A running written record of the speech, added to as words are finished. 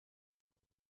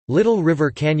Little River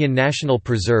Canyon National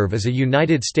Preserve is a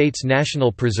United States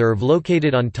national preserve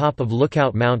located on top of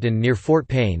Lookout Mountain near Fort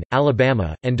Payne,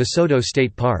 Alabama, and DeSoto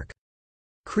State Park.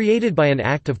 Created by an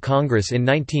act of Congress in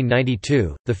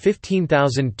 1992, the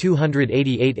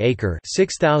 15,288-acre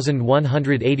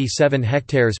 (6,187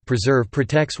 hectares) preserve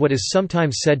protects what is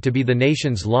sometimes said to be the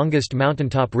nation's longest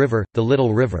mountaintop river, the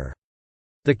Little River.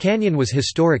 The canyon was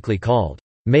historically called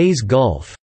Mays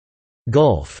Gulf,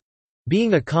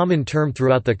 being a common term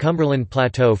throughout the Cumberland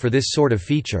Plateau for this sort of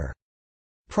feature.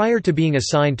 Prior to being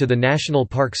assigned to the National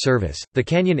Park Service, the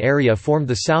canyon area formed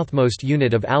the southmost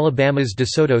unit of Alabama's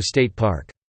DeSoto State Park.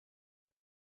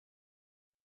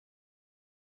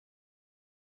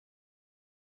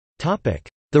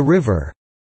 The river.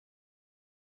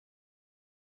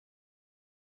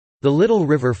 The Little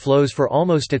River flows for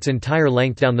almost its entire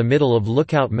length down the middle of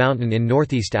Lookout Mountain in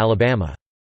northeast Alabama.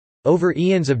 Over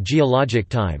eons of geologic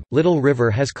time, Little River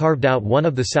has carved out one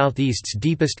of the southeast's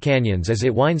deepest canyons as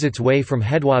it winds its way from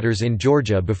headwaters in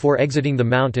Georgia before exiting the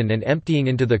mountain and emptying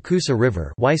into the Coosa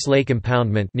River Weiss Lake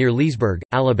Impoundment near Leesburg,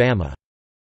 Alabama.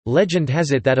 Legend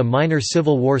has it that a minor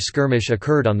Civil War skirmish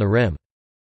occurred on the rim.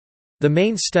 The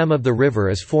main stem of the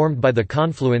river is formed by the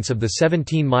confluence of the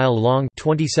 17-mile-long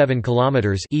 (27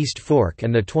 kilometers) East Fork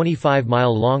and the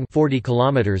 25-mile-long (40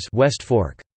 kilometers) West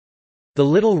Fork. The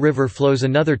Little River flows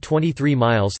another 23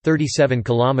 miles (37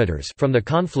 kilometers) from the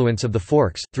confluence of the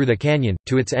forks, through the canyon,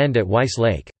 to its end at Weiss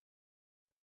Lake.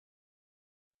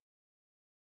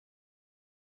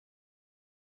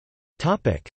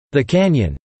 The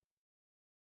canyon.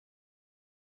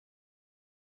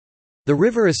 The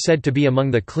river is said to be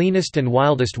among the cleanest and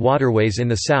wildest waterways in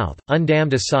the South,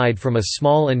 undammed aside from a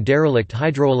small and derelict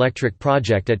hydroelectric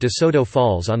project at DeSoto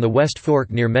Falls on the West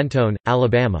Fork near Mentone,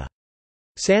 Alabama.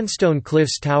 Sandstone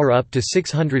cliffs tower up to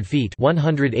 600 feet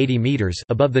 (180 meters)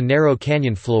 above the narrow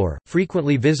canyon floor,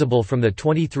 frequently visible from the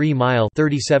 23-mile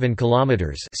 (37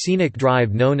 kilometers) scenic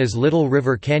drive known as Little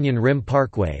River Canyon Rim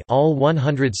Parkway, all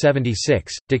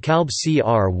 176, DeKalb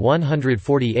CR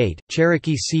 148,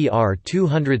 Cherokee CR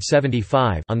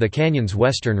 275 on the canyon's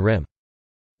western rim.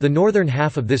 The northern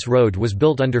half of this road was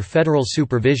built under federal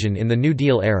supervision in the New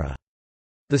Deal era.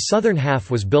 The southern half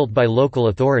was built by local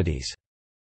authorities.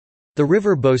 The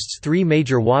river boasts three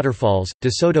major waterfalls,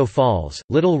 DeSoto Falls,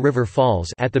 Little River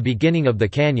Falls at the beginning of the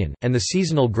canyon, and the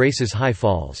seasonal Graces High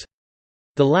Falls.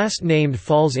 The last named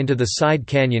falls into the side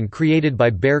canyon created by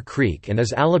Bear Creek and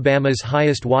is Alabama's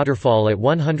highest waterfall at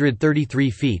 133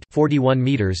 feet (41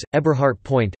 meters). Eberhart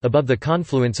Point, above the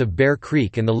confluence of Bear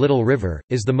Creek and the Little River,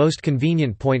 is the most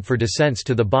convenient point for descents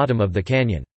to the bottom of the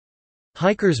canyon.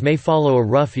 Hikers may follow a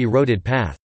rough eroded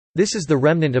path. This is the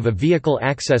remnant of a vehicle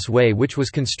access way which was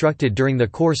constructed during the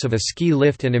course of a ski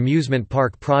lift and amusement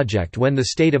park project when the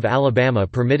state of Alabama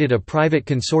permitted a private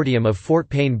consortium of Fort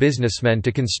Payne businessmen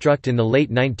to construct in the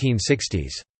late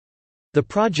 1960s. The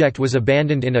project was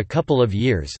abandoned in a couple of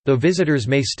years, though visitors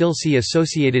may still see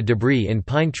associated debris in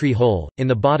Pine Tree Hole, in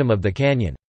the bottom of the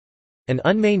canyon. An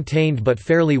unmaintained but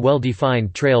fairly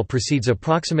well-defined trail proceeds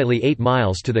approximately 8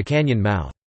 miles to the canyon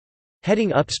mouth.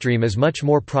 Heading upstream is much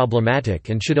more problematic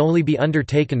and should only be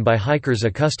undertaken by hikers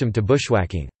accustomed to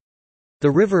bushwhacking.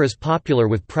 The river is popular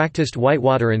with practiced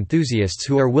whitewater enthusiasts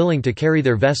who are willing to carry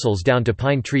their vessels down to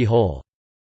Pine Tree Hole.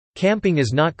 Camping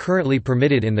is not currently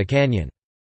permitted in the canyon.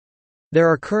 There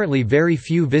are currently very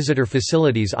few visitor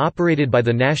facilities operated by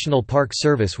the National Park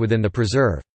Service within the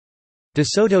preserve.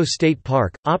 DeSoto State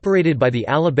Park, operated by the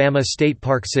Alabama State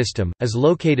Park System, is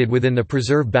located within the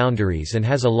preserve boundaries and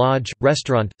has a lodge,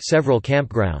 restaurant, several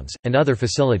campgrounds, and other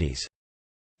facilities.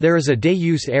 There is a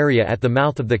day-use area at the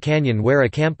mouth of the canyon where a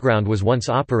campground was once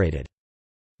operated.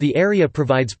 The area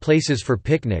provides places for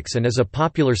picnics and is a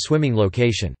popular swimming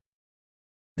location.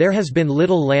 There has been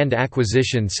little land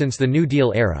acquisition since the New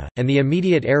Deal era, and the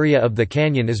immediate area of the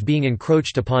canyon is being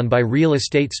encroached upon by real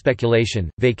estate speculation,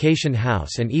 vacation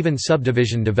house, and even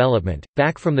subdivision development.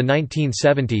 Back from the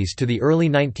 1970s to the early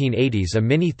 1980s, a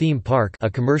mini theme park, a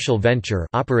commercial venture,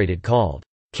 operated called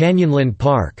Canyonland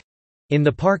Park in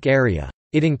the park area.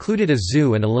 It included a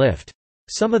zoo and a lift.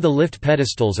 Some of the lift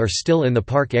pedestals are still in the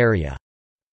park area.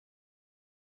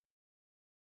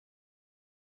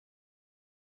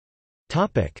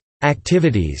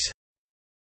 Activities.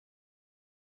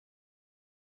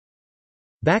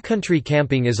 Backcountry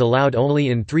camping is allowed only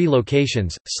in 3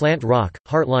 locations: Slant Rock,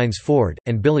 Hartlines Ford,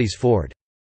 and Billy's Ford.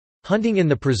 Hunting in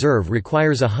the preserve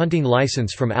requires a hunting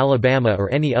license from Alabama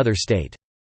or any other state.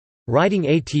 Riding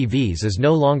ATVs is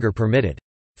no longer permitted.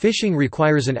 Fishing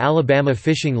requires an Alabama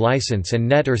fishing license and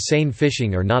net or seine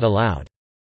fishing are not allowed.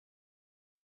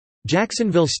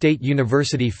 Jacksonville State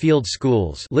University Field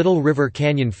Schools Little River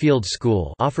Canyon Field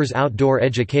School offers outdoor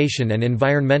education and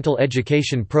environmental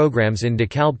education programs in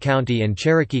DeKalb County and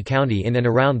Cherokee County in and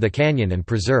around the canyon and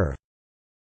preserve.